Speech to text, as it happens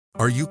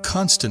Are you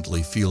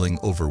constantly feeling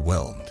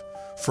overwhelmed,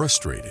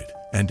 frustrated,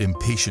 and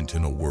impatient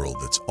in a world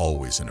that's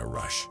always in a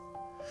rush?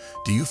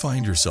 Do you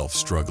find yourself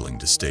struggling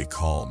to stay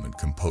calm and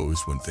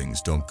composed when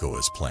things don't go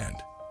as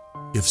planned?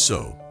 If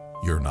so,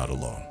 you're not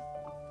alone.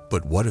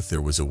 But what if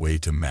there was a way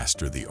to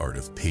master the art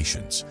of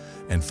patience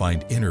and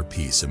find inner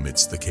peace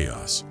amidst the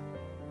chaos?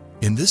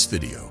 In this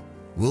video,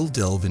 we'll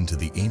delve into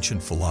the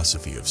ancient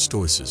philosophy of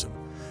Stoicism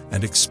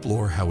and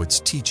explore how its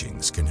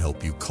teachings can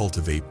help you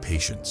cultivate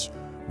patience,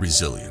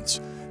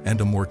 resilience, and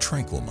a more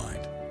tranquil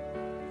mind.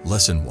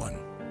 Lesson 1.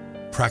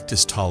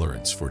 Practice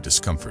tolerance for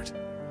discomfort.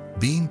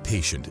 Being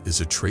patient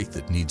is a trait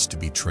that needs to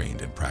be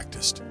trained and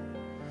practiced.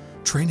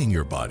 Training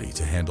your body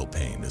to handle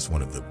pain is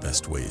one of the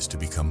best ways to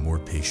become more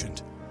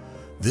patient.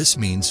 This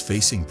means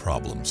facing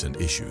problems and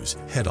issues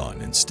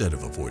head-on instead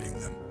of avoiding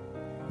them.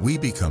 We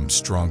become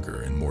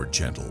stronger and more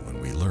gentle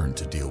when we learn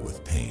to deal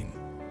with pain.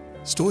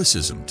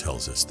 Stoicism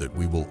tells us that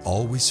we will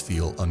always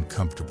feel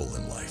uncomfortable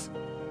in life.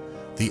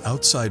 The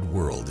outside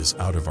world is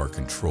out of our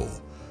control,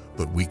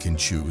 but we can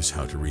choose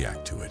how to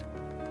react to it.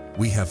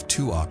 We have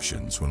two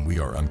options when we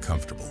are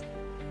uncomfortable.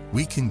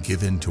 We can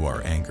give in to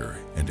our anger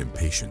and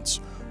impatience,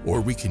 or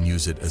we can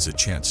use it as a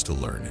chance to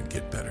learn and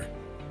get better.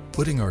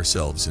 Putting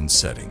ourselves in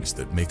settings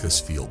that make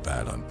us feel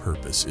bad on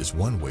purpose is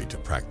one way to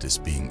practice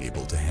being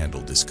able to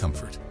handle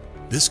discomfort.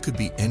 This could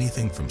be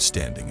anything from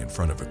standing in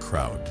front of a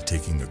crowd to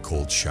taking a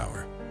cold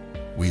shower.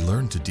 We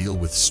learn to deal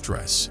with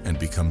stress and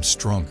become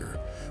stronger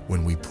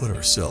when we put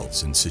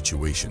ourselves in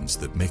situations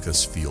that make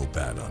us feel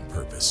bad on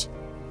purpose.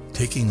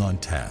 Taking on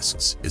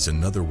tasks is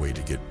another way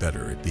to get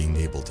better at being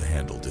able to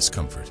handle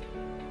discomfort.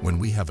 When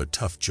we have a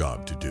tough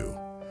job to do,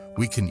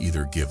 we can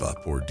either give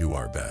up or do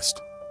our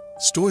best.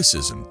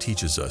 Stoicism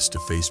teaches us to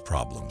face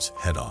problems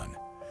head-on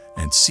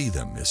and see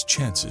them as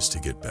chances to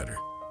get better.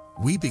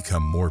 We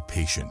become more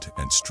patient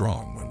and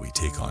strong when we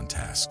take on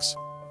tasks.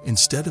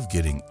 Instead of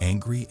getting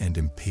angry and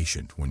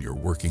impatient when you're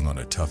working on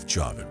a tough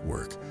job at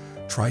work,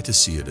 try to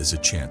see it as a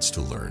chance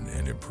to learn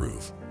and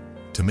improve.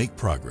 To make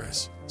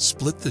progress,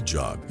 split the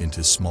job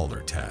into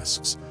smaller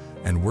tasks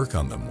and work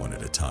on them one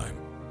at a time.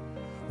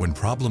 When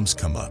problems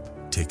come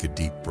up, take a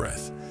deep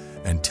breath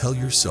and tell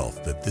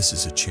yourself that this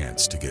is a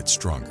chance to get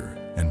stronger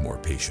and more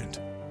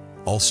patient.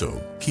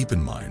 Also, keep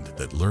in mind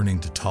that learning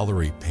to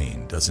tolerate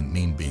pain doesn't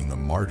mean being a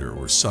martyr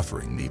or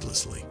suffering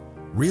needlessly.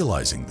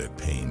 Realizing that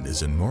pain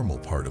is a normal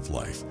part of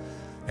life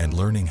and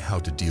learning how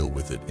to deal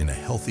with it in a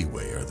healthy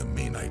way are the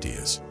main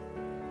ideas.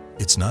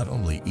 It's not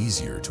only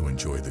easier to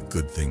enjoy the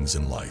good things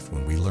in life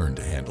when we learn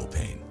to handle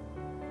pain.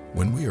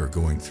 When we are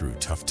going through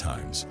tough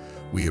times,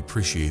 we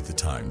appreciate the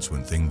times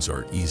when things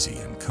are easy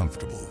and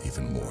comfortable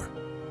even more.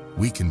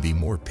 We can be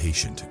more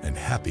patient and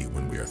happy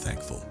when we are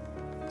thankful.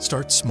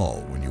 Start small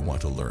when you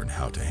want to learn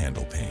how to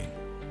handle pain.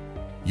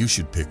 You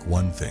should pick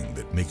one thing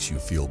that makes you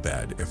feel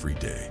bad every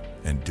day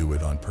and do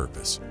it on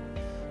purpose.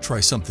 Try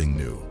something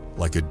new,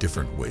 like a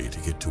different way to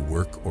get to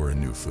work or a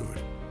new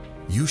food.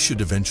 You should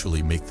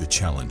eventually make the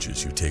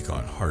challenges you take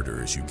on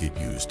harder as you get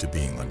used to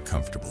being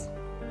uncomfortable.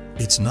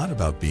 It's not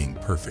about being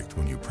perfect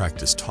when you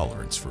practice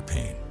tolerance for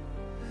pain.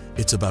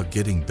 It's about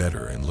getting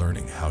better and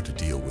learning how to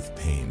deal with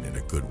pain in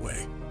a good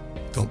way.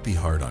 Don't be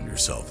hard on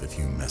yourself if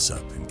you mess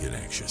up and get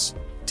anxious.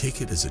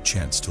 Take it as a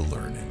chance to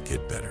learn and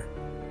get better.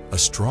 A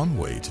strong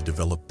way to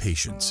develop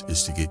patience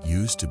is to get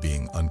used to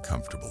being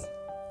uncomfortable.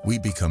 We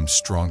become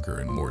stronger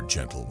and more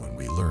gentle when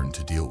we learn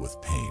to deal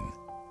with pain.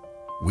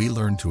 We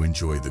learn to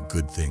enjoy the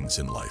good things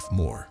in life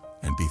more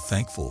and be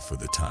thankful for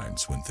the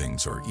times when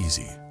things are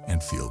easy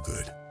and feel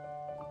good.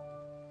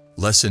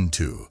 Lesson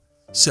 2.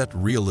 Set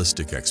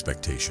realistic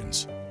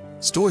expectations.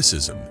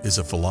 Stoicism is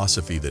a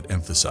philosophy that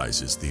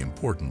emphasizes the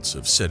importance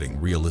of setting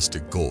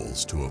realistic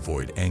goals to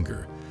avoid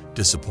anger,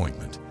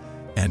 disappointment,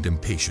 and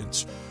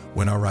impatience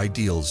when our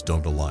ideals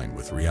don't align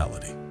with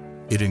reality.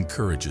 It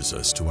encourages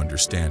us to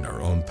understand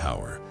our own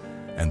power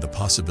and the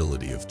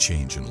possibility of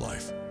change in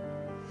life.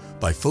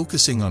 By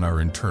focusing on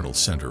our internal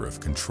center of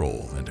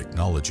control and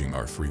acknowledging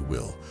our free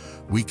will,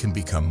 we can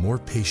become more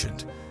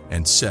patient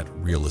and set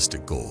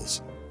realistic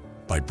goals.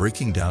 By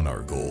breaking down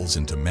our goals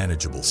into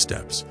manageable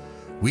steps,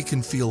 we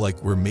can feel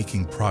like we're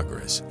making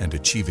progress and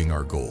achieving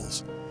our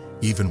goals,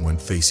 even when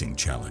facing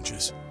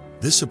challenges.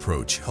 This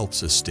approach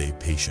helps us stay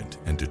patient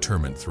and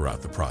determined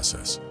throughout the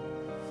process.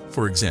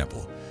 For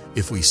example,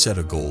 if we set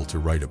a goal to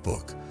write a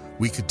book,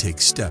 we could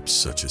take steps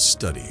such as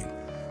studying,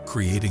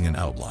 creating an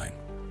outline,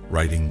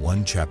 writing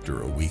one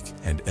chapter a week,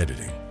 and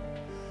editing.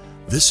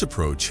 This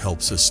approach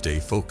helps us stay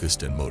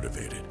focused and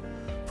motivated,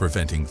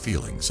 preventing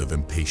feelings of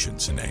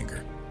impatience and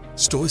anger.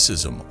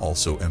 Stoicism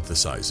also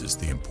emphasizes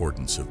the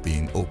importance of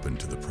being open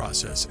to the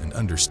process and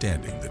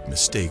understanding that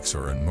mistakes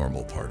are a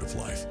normal part of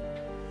life.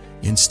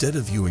 Instead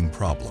of viewing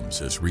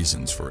problems as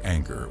reasons for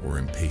anger or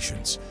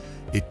impatience,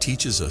 it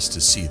teaches us to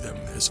see them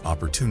as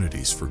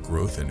opportunities for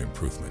growth and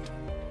improvement.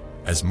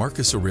 As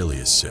Marcus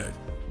Aurelius said,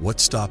 "What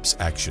stops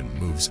action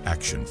moves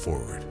action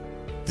forward."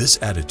 This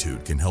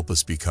attitude can help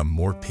us become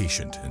more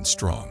patient and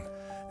strong,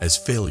 as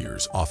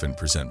failures often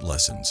present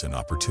lessons and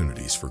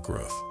opportunities for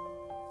growth.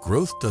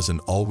 Growth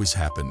doesn't always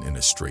happen in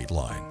a straight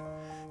line.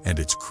 and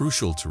it's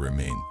crucial to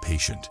remain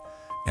patient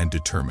and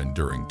determined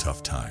during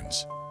tough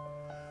times.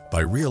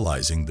 By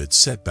realizing that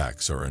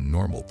setbacks are a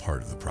normal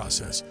part of the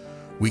process,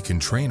 we can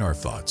train our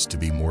thoughts to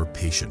be more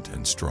patient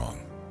and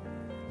strong.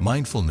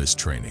 Mindfulness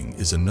training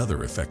is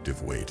another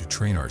effective way to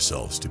train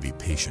ourselves to be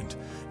patient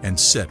and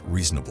set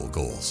reasonable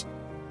goals.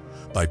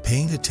 By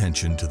paying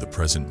attention to the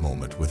present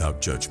moment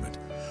without judgment,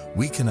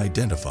 we can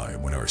identify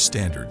when our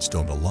standards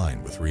don't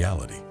align with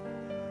reality.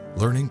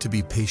 Learning to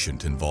be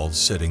patient involves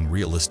setting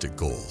realistic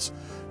goals,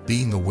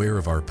 being aware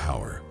of our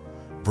power,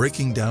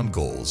 breaking down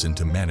goals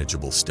into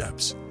manageable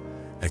steps,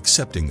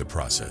 accepting the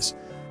process,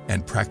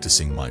 and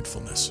practicing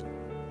mindfulness.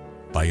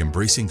 By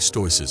embracing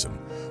Stoicism,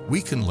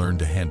 we can learn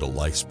to handle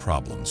life's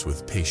problems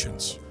with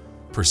patience,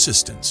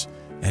 persistence,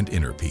 and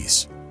inner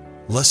peace.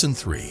 Lesson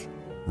 3.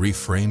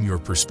 Reframe your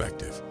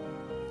perspective.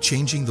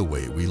 Changing the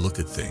way we look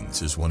at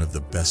things is one of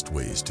the best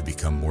ways to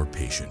become more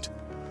patient.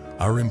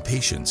 Our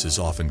impatience is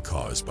often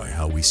caused by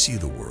how we see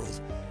the world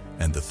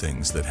and the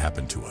things that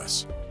happen to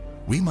us.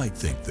 We might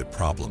think that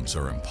problems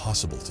are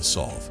impossible to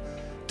solve,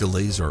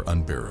 delays are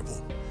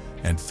unbearable,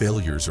 and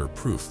failures are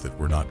proof that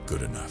we're not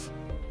good enough.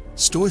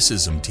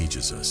 Stoicism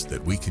teaches us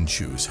that we can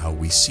choose how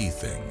we see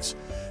things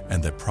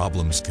and that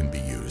problems can be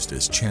used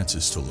as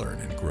chances to learn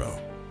and grow.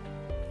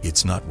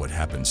 It's not what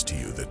happens to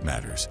you that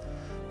matters,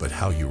 but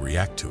how you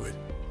react to it,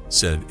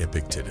 said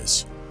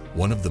Epictetus,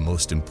 one of the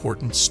most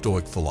important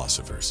Stoic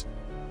philosophers.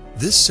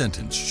 This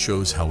sentence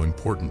shows how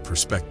important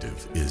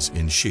perspective is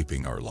in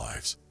shaping our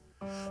lives.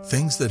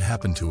 Things that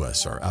happen to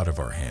us are out of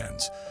our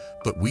hands,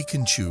 but we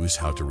can choose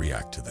how to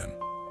react to them.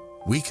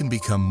 We can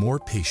become more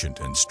patient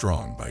and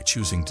strong by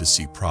choosing to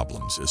see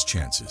problems as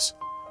chances.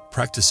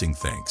 Practicing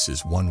thanks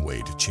is one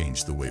way to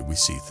change the way we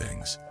see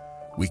things.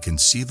 We can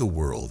see the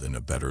world in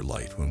a better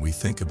light when we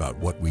think about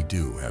what we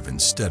do have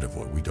instead of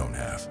what we don't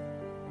have.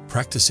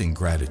 Practicing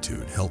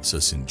gratitude helps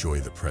us enjoy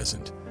the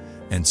present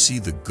and see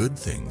the good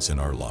things in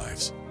our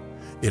lives.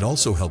 It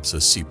also helps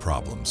us see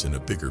problems in a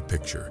bigger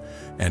picture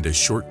and as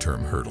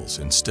short-term hurdles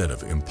instead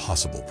of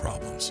impossible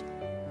problems.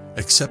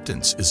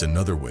 Acceptance is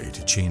another way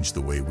to change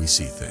the way we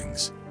see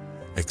things.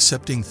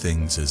 Accepting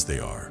things as they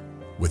are,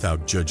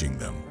 without judging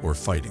them or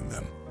fighting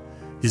them,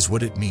 is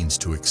what it means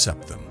to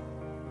accept them.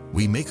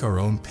 We make our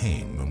own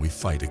pain when we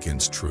fight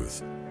against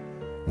truth.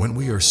 When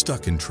we are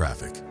stuck in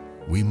traffic,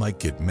 we might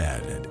get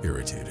mad and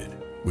irritated,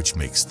 which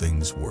makes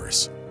things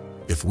worse.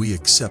 If we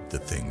accept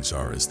that things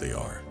are as they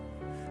are,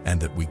 and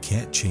that we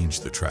can't change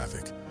the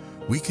traffic,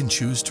 we can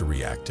choose to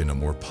react in a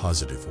more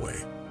positive way,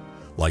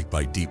 like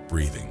by deep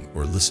breathing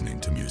or listening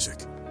to music.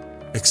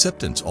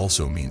 Acceptance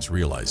also means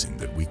realizing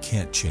that we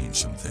can't change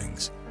some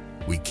things.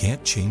 We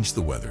can't change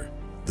the weather,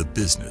 the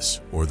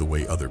business, or the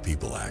way other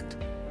people act.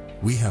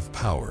 We have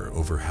power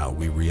over how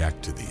we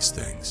react to these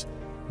things.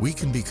 We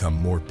can become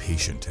more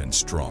patient and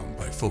strong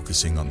by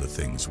focusing on the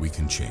things we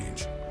can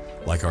change,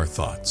 like our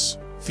thoughts,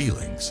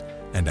 feelings,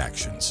 and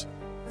actions.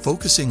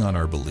 Focusing on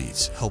our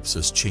beliefs helps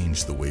us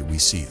change the way we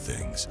see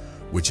things,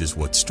 which is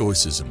what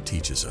Stoicism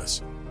teaches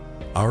us.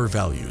 Our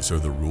values are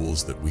the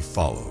rules that we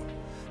follow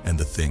and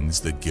the things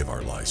that give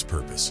our lives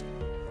purpose.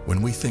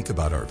 When we think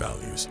about our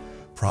values,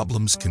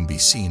 problems can be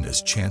seen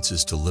as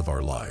chances to live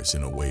our lives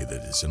in a way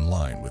that is in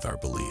line with our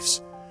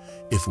beliefs.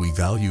 If we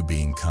value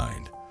being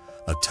kind,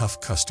 a tough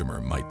customer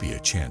might be a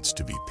chance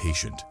to be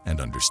patient and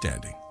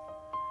understanding.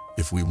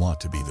 If we want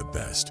to be the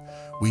best,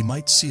 we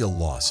might see a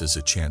loss as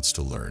a chance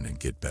to learn and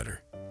get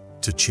better.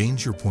 To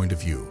change your point of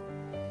view,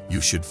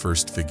 you should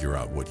first figure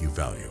out what you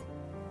value.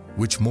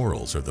 Which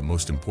morals are the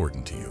most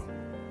important to you?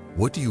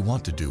 What do you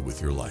want to do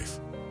with your life?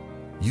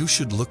 You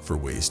should look for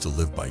ways to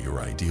live by your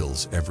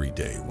ideals every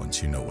day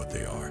once you know what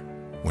they are.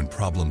 When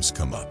problems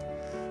come up,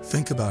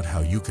 think about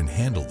how you can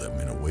handle them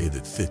in a way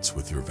that fits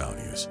with your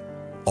values.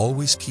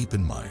 Always keep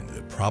in mind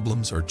that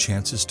problems are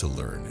chances to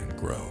learn and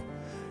grow,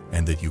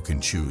 and that you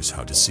can choose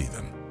how to see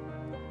them.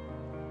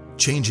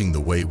 Changing the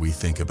way we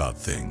think about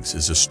things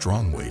is a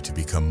strong way to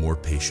become more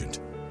patient.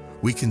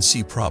 We can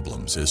see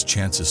problems as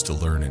chances to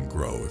learn and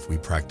grow if we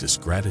practice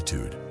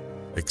gratitude,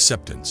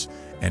 acceptance,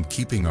 and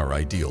keeping our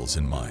ideals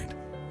in mind.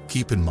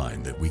 Keep in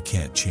mind that we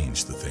can't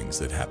change the things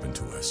that happen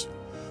to us,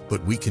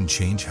 but we can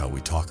change how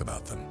we talk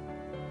about them.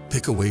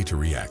 Pick a way to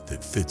react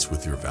that fits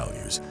with your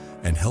values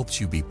and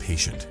helps you be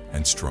patient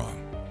and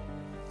strong.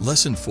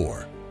 Lesson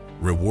 4.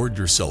 Reward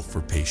yourself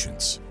for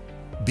patience.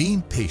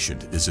 Being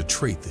patient is a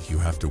trait that you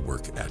have to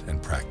work at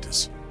and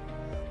practice.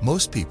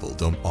 Most people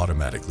don't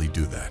automatically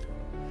do that.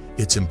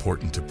 It's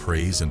important to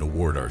praise and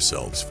award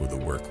ourselves for the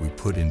work we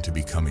put into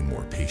becoming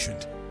more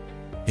patient.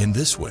 In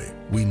this way,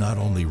 we not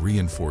only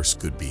reinforce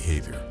good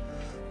behavior,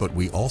 but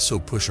we also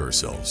push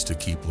ourselves to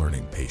keep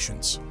learning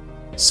patience.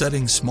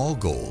 Setting small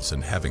goals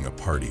and having a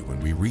party when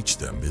we reach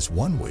them is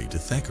one way to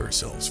thank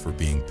ourselves for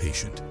being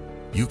patient.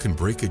 You can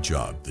break a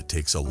job that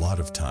takes a lot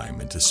of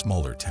time into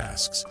smaller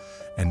tasks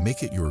and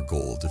make it your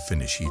goal to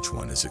finish each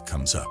one as it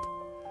comes up.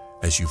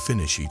 As you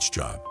finish each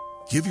job,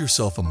 give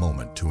yourself a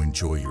moment to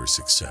enjoy your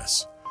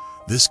success.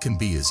 This can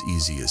be as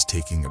easy as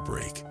taking a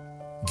break,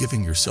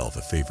 giving yourself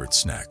a favorite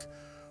snack,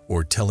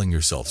 or telling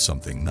yourself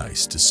something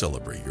nice to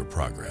celebrate your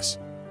progress.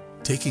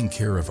 Taking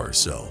care of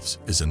ourselves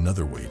is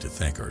another way to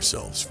thank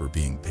ourselves for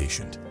being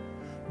patient.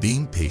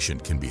 Being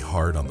patient can be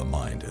hard on the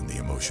mind and the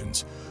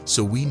emotions,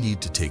 so we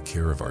need to take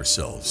care of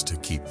ourselves to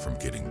keep from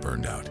getting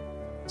burned out.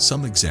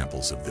 Some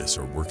examples of this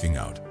are working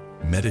out,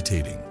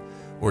 meditating,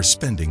 or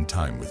spending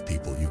time with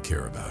people you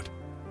care about.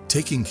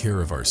 Taking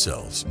care of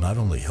ourselves not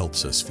only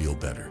helps us feel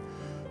better,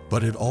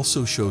 but it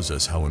also shows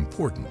us how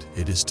important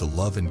it is to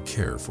love and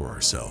care for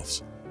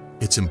ourselves.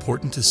 It's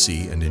important to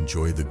see and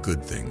enjoy the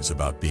good things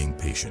about being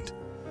patient.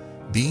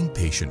 Being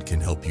patient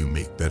can help you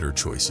make better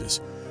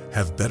choices,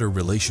 have better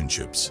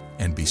relationships,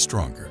 and be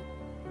stronger.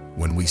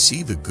 When we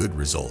see the good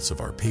results of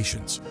our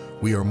patience,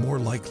 we are more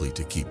likely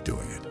to keep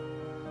doing it.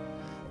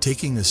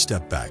 Taking a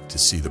step back to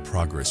see the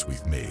progress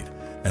we've made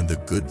and the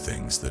good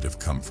things that have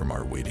come from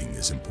our waiting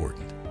is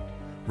important.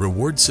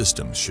 Reward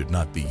systems should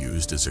not be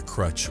used as a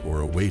crutch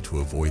or a way to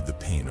avoid the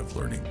pain of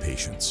learning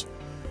patience.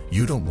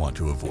 You don't want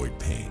to avoid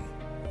pain.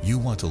 You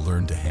want to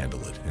learn to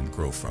handle it and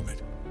grow from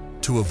it.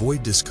 To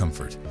avoid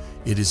discomfort,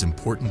 it is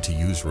important to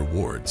use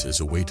rewards as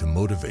a way to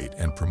motivate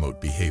and promote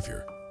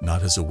behavior,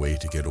 not as a way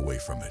to get away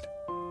from it.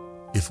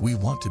 If we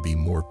want to be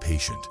more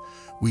patient,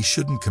 we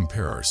shouldn't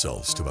compare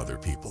ourselves to other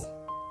people.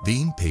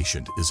 Being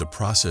patient is a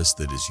process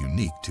that is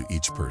unique to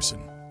each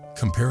person.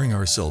 Comparing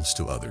ourselves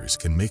to others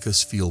can make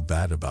us feel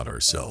bad about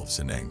ourselves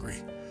and angry,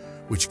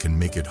 which can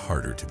make it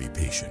harder to be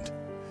patient.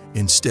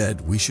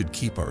 Instead, we should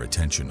keep our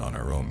attention on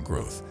our own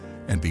growth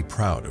and be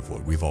proud of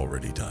what we've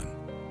already done.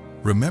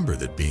 Remember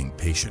that being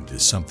patient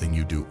is something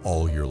you do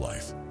all your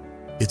life.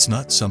 It's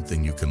not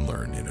something you can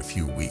learn in a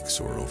few weeks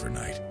or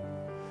overnight.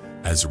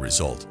 As a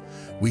result,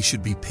 we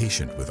should be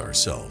patient with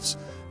ourselves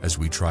as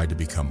we try to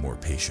become more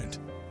patient.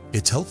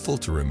 It's helpful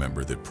to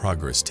remember that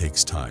progress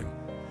takes time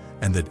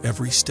and that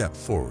every step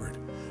forward,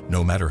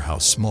 no matter how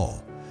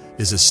small,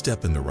 is a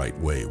step in the right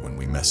way when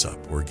we mess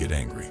up or get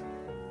angry.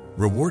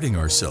 Rewarding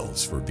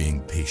ourselves for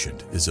being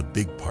patient is a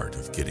big part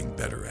of getting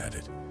better at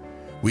it.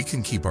 We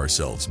can keep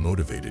ourselves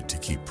motivated to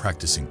keep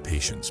practicing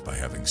patience by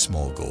having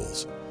small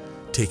goals,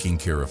 taking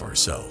care of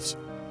ourselves,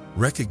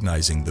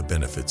 recognizing the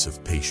benefits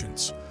of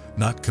patience,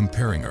 not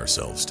comparing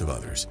ourselves to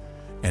others,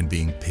 and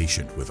being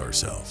patient with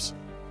ourselves.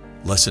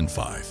 Lesson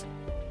 5.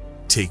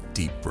 Take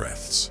deep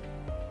breaths.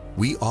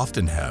 We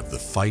often have the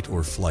fight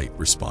or flight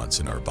response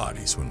in our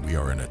bodies when we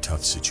are in a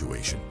tough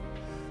situation.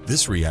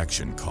 This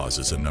reaction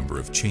causes a number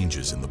of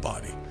changes in the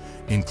body,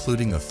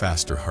 including a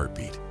faster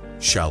heartbeat,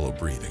 shallow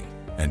breathing,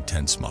 and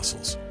tense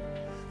muscles.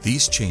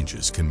 These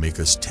changes can make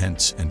us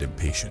tense and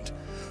impatient,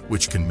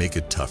 which can make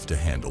it tough to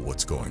handle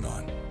what's going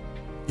on.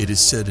 It is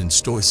said in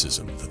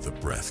Stoicism that the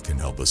breath can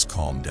help us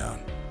calm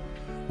down.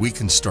 We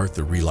can start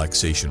the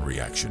relaxation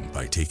reaction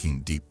by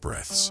taking deep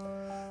breaths.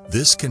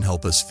 This can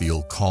help us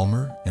feel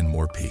calmer and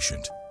more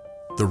patient.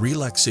 The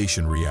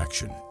relaxation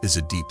reaction is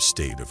a deep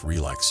state of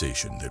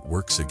relaxation that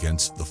works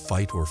against the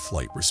fight or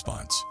flight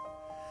response.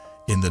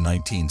 In the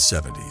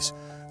 1970s,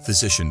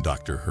 physician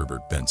Dr.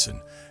 Herbert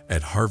Benson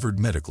at Harvard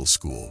Medical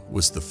School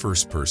was the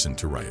first person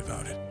to write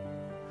about it.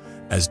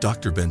 As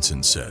Dr.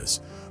 Benson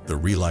says, the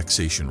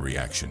relaxation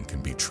reaction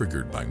can be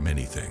triggered by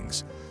many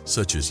things,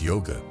 such as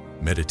yoga,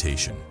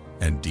 meditation,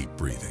 and deep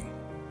breathing.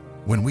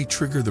 When we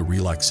trigger the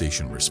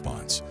relaxation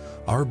response,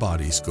 our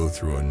bodies go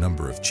through a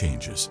number of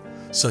changes,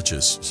 such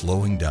as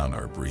slowing down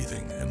our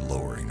breathing and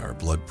lowering our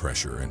blood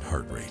pressure and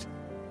heart rate.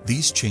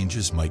 These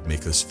changes might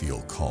make us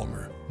feel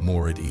calmer,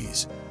 more at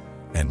ease,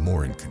 and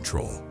more in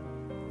control.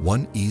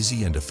 One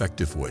easy and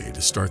effective way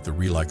to start the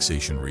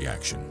relaxation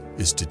reaction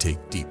is to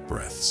take deep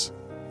breaths.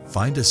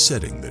 Find a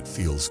setting that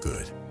feels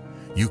good.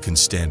 You can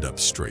stand up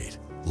straight,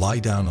 lie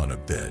down on a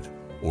bed,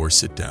 or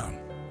sit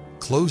down.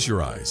 Close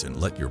your eyes and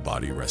let your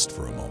body rest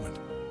for a moment.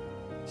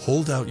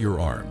 Hold out your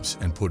arms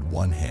and put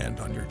one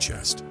hand on your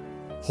chest.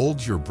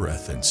 Hold your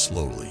breath and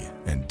slowly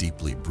and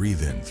deeply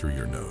breathe in through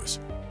your nose.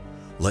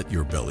 Let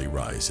your belly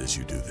rise as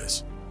you do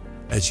this.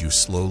 As you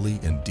slowly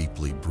and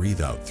deeply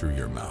breathe out through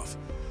your mouth,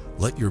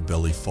 let your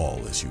belly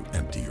fall as you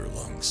empty your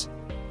lungs.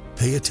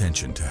 Pay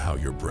attention to how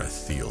your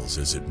breath feels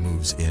as it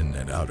moves in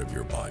and out of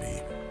your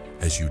body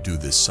as you do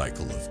this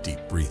cycle of deep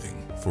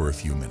breathing for a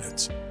few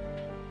minutes.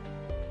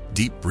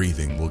 Deep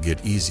breathing will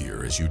get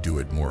easier as you do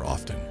it more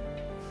often.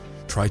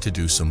 Try to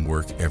do some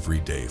work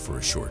every day for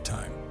a short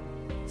time.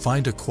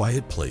 Find a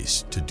quiet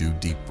place to do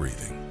deep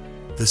breathing.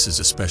 This is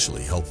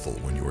especially helpful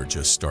when you are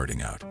just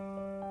starting out.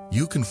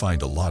 You can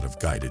find a lot of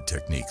guided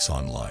techniques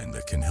online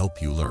that can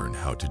help you learn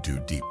how to do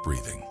deep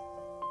breathing.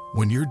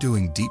 When you're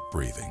doing deep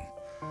breathing,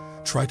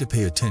 try to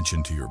pay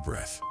attention to your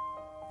breath.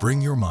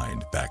 Bring your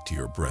mind back to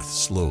your breath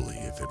slowly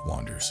if it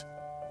wanders.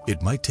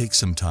 It might take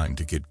some time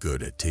to get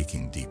good at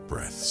taking deep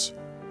breaths.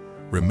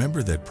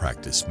 Remember that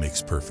practice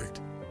makes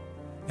perfect,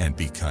 and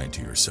be kind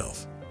to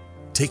yourself.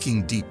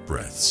 Taking deep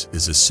breaths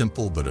is a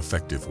simple but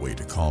effective way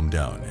to calm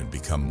down and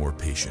become more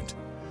patient.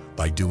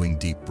 By doing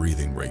deep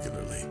breathing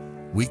regularly,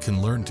 we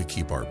can learn to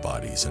keep our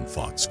bodies and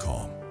thoughts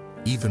calm,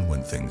 even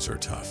when things are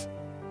tough.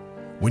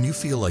 When you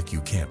feel like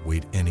you can't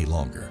wait any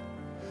longer,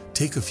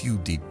 take a few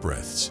deep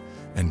breaths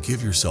and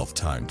give yourself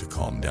time to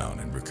calm down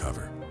and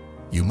recover.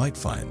 You might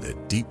find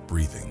that deep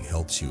breathing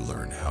helps you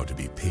learn how to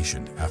be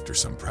patient after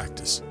some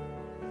practice.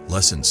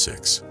 Lesson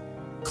 6.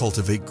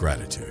 Cultivate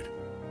gratitude.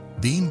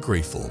 Being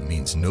grateful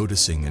means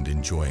noticing and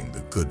enjoying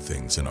the good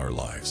things in our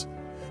lives.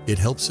 It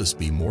helps us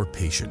be more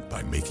patient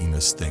by making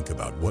us think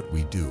about what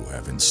we do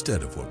have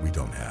instead of what we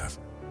don't have.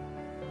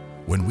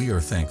 When we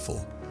are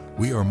thankful,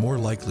 we are more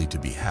likely to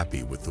be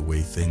happy with the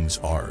way things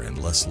are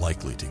and less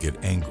likely to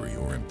get angry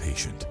or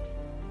impatient.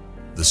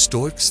 The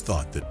Stoics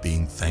thought that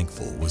being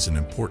thankful was an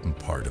important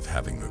part of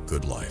having a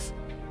good life.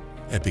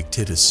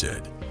 Epictetus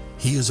said,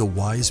 "He is a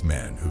wise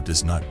man who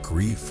does not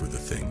grieve for the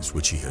things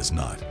which he has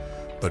not,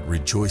 but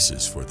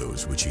rejoices for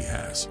those which he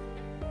has."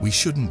 We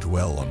shouldn't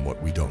dwell on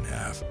what we don't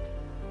have.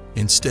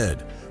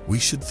 Instead, we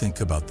should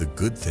think about the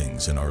good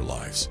things in our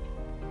lives.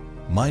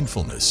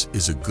 Mindfulness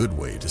is a good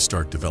way to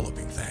start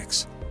developing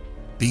thanks.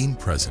 Being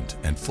present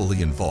and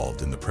fully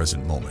involved in the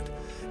present moment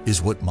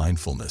is what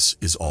mindfulness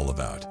is all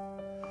about.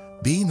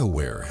 Being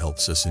aware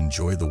helps us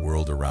enjoy the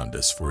world around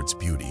us for its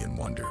beauty and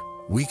wonder.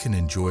 We can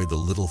enjoy the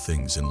little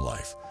things in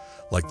life,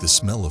 like the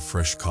smell of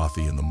fresh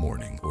coffee in the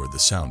morning or the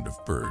sound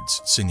of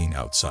birds singing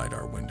outside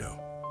our window.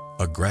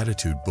 A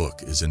gratitude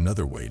book is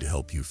another way to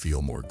help you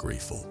feel more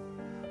grateful.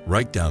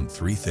 Write down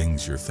 3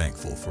 things you're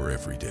thankful for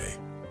every day.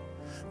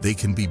 They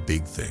can be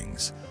big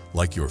things,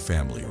 like your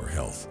family or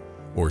health,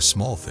 or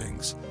small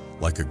things,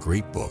 like a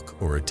great book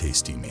or a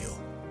tasty meal.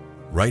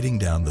 Writing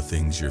down the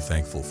things you're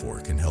thankful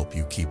for can help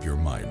you keep your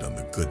mind on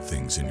the good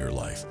things in your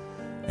life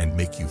and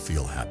make you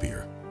feel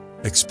happier.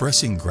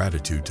 Expressing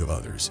gratitude to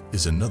others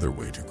is another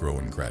way to grow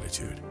in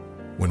gratitude.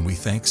 When we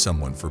thank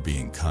someone for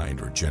being kind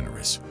or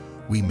generous,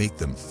 we make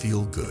them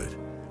feel good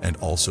and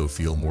also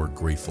feel more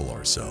grateful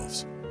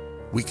ourselves.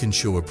 We can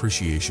show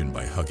appreciation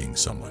by hugging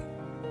someone,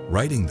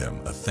 writing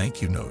them a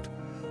thank you note,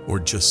 or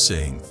just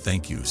saying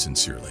thank you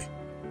sincerely.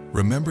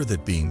 Remember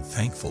that being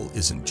thankful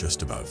isn't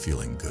just about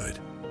feeling good.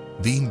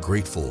 Being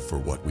grateful for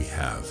what we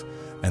have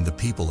and the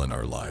people in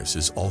our lives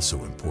is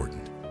also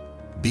important.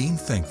 Being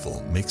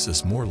thankful makes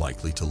us more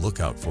likely to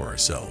look out for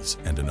ourselves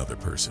and another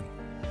person.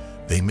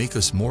 They make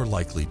us more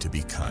likely to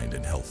be kind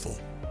and helpful.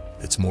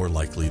 It's more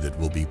likely that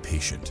we'll be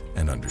patient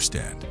and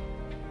understand.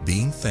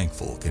 Being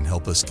thankful can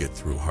help us get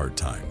through hard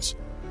times.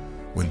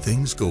 When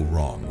things go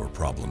wrong or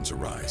problems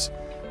arise,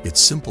 it's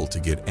simple to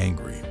get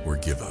angry or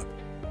give up.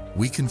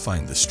 We can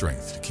find the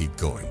strength to keep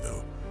going,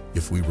 though,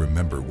 if we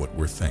remember what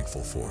we're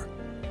thankful for.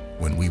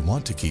 When we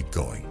want to keep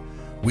going,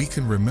 we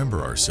can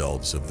remember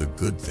ourselves of the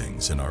good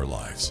things in our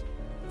lives.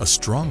 A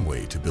strong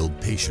way to build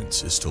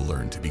patience is to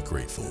learn to be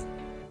grateful.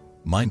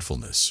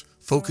 Mindfulness,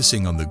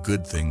 focusing on the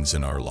good things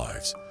in our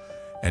lives,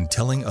 and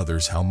telling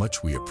others how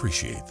much we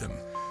appreciate them,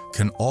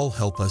 can all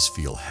help us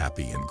feel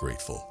happy and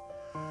grateful.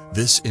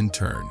 This, in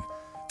turn,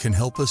 can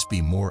help us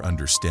be more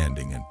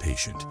understanding and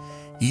patient,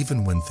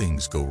 even when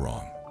things go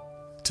wrong.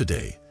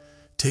 Today,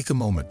 take a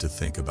moment to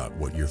think about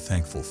what you're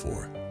thankful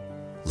for.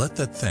 Let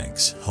that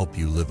thanks help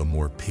you live a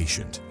more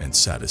patient and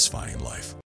satisfying life.